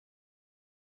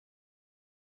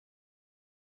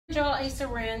Draw a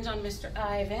syringe on Mr.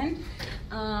 Ivan.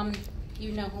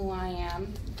 You know who I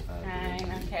am.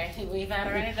 Okay, we've had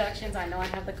our introductions. I know I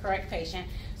have the correct patient.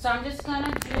 So I'm just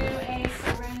gonna do a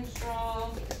syringe draw.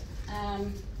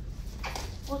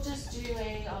 We'll just do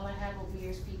all I have over here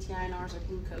is PTINRs or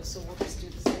glucose, so we'll just do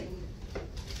the same.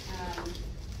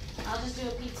 I'll just do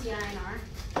a PTINR,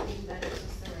 being that it's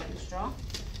a syringe draw.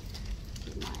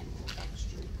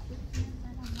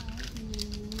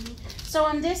 So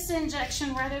on this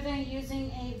injection, rather than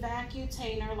using a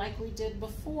vacutainer like we did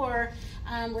before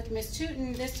with Miss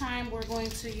Tootin, this time we're going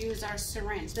to use our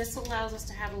syringe. This allows us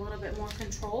to have a little bit more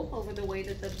control over the way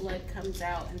that the blood comes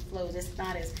out and flows. It's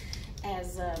not as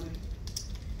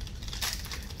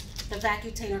the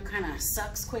vacutainer kind of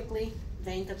sucks quickly.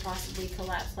 Vein could possibly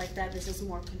collapse like that. This is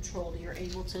more controlled. You're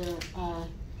able to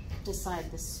decide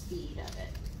the speed of it.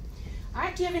 All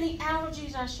right, do you have any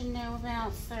allergies I should know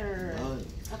about, sir? None.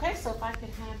 Okay, so if I could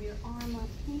have your arm up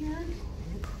here.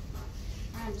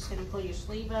 I'm just gonna pull your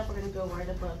sleeve up. We're gonna go right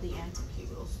above the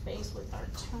antecubital space with our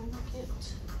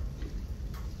tourniquet.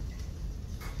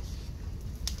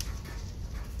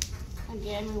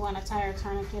 Again, we wanna tie our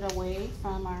tourniquet away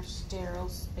from our sterile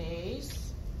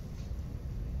space.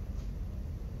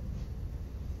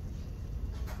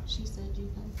 She said you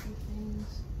go through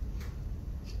things.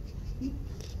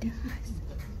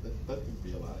 That could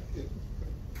be a lot.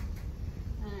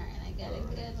 Alright, I got a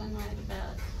good one right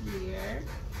about here.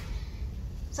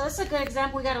 So it's a good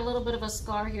example. We got a little bit of a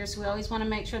scar here, so we always want to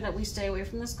make sure that we stay away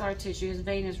from the scar tissue. His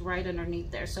vein is right underneath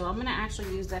there. So I'm going to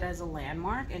actually use that as a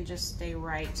landmark and just stay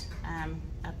right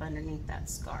up underneath that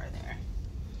scar there.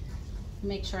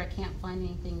 Make sure I can't find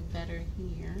anything better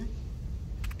here.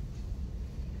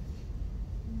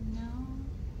 No.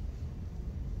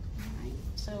 Alright,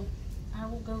 so I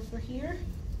will go for here.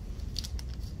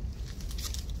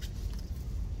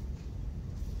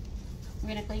 We're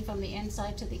going to clean from the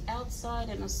inside to the outside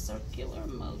in a circular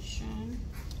motion.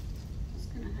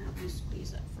 Just going to have you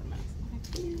squeeze up for a minute.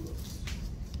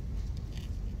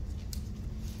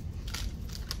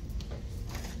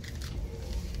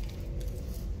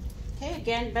 Okay,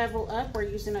 again, bevel up. We're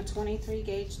using a 23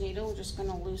 gauge needle. We're just going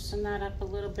to loosen that up a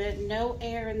little bit. No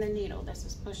air in the needle. This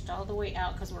is pushed all the way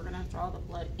out because we're going to draw the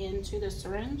blood into the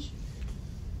syringe.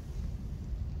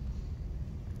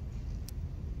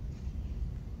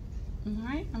 All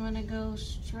right, I'm going to go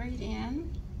straight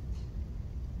in.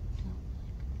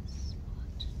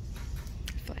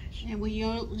 Flash. And we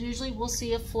usually will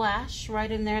see a flash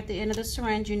right in there at the end of the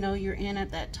syringe. You know you're in at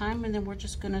that time, and then we're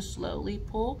just going to slowly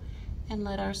pull and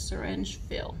let our syringe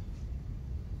fill.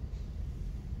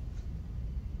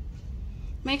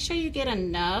 Make sure you get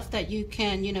enough that you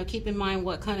can, keep in mind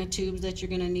what kind of tubes that you're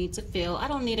going to need to fill. I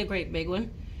don't need a great big one,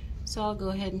 so I'll go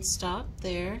ahead and stop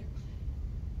there.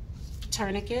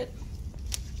 Tourniquet.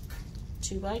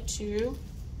 2 by 2,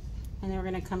 and then we're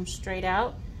going to come straight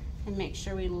out and make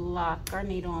sure we lock our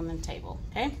needle on the table.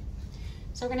 Okay,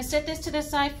 so we're going to set this to the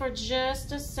side for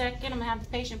just a second. I'm going to have the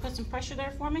patient put some pressure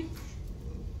there for me.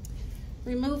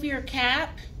 Remove your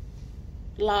cap,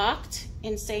 locked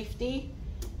in safety,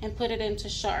 and put it into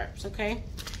sharps. Okay,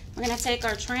 we're going to take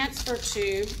our transfer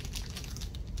tube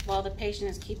while the patient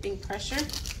is keeping pressure,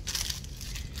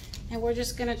 and we're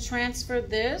just going to transfer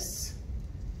this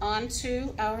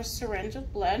onto our syringe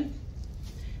of blood.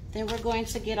 Then we're going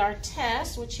to get our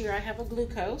test, which here I have a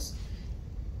glucose,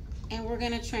 and we're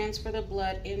going to transfer the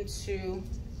blood into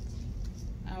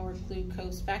our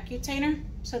glucose vacutainer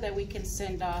so that we can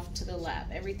send off to the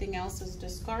lab. Everything else is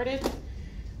discarded.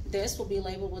 This will be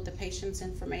labeled with the patient's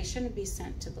information and be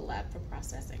sent to the lab for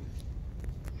processing.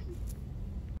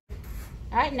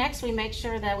 All right, next we make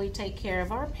sure that we take care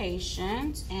of our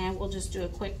patient, and we'll just do a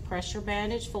quick pressure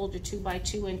bandage. Fold your 2 by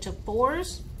 2 into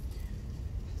 4s,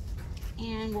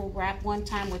 and we'll wrap one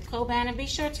time with Coban. And be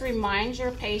sure to remind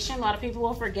your patient, a lot of people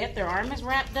will forget their arm is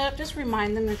wrapped up. Just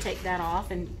remind them to take that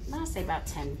off, and I'll say about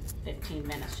 10-15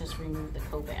 minutes, just remove the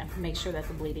Coban. Make sure that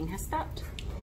the bleeding has stopped.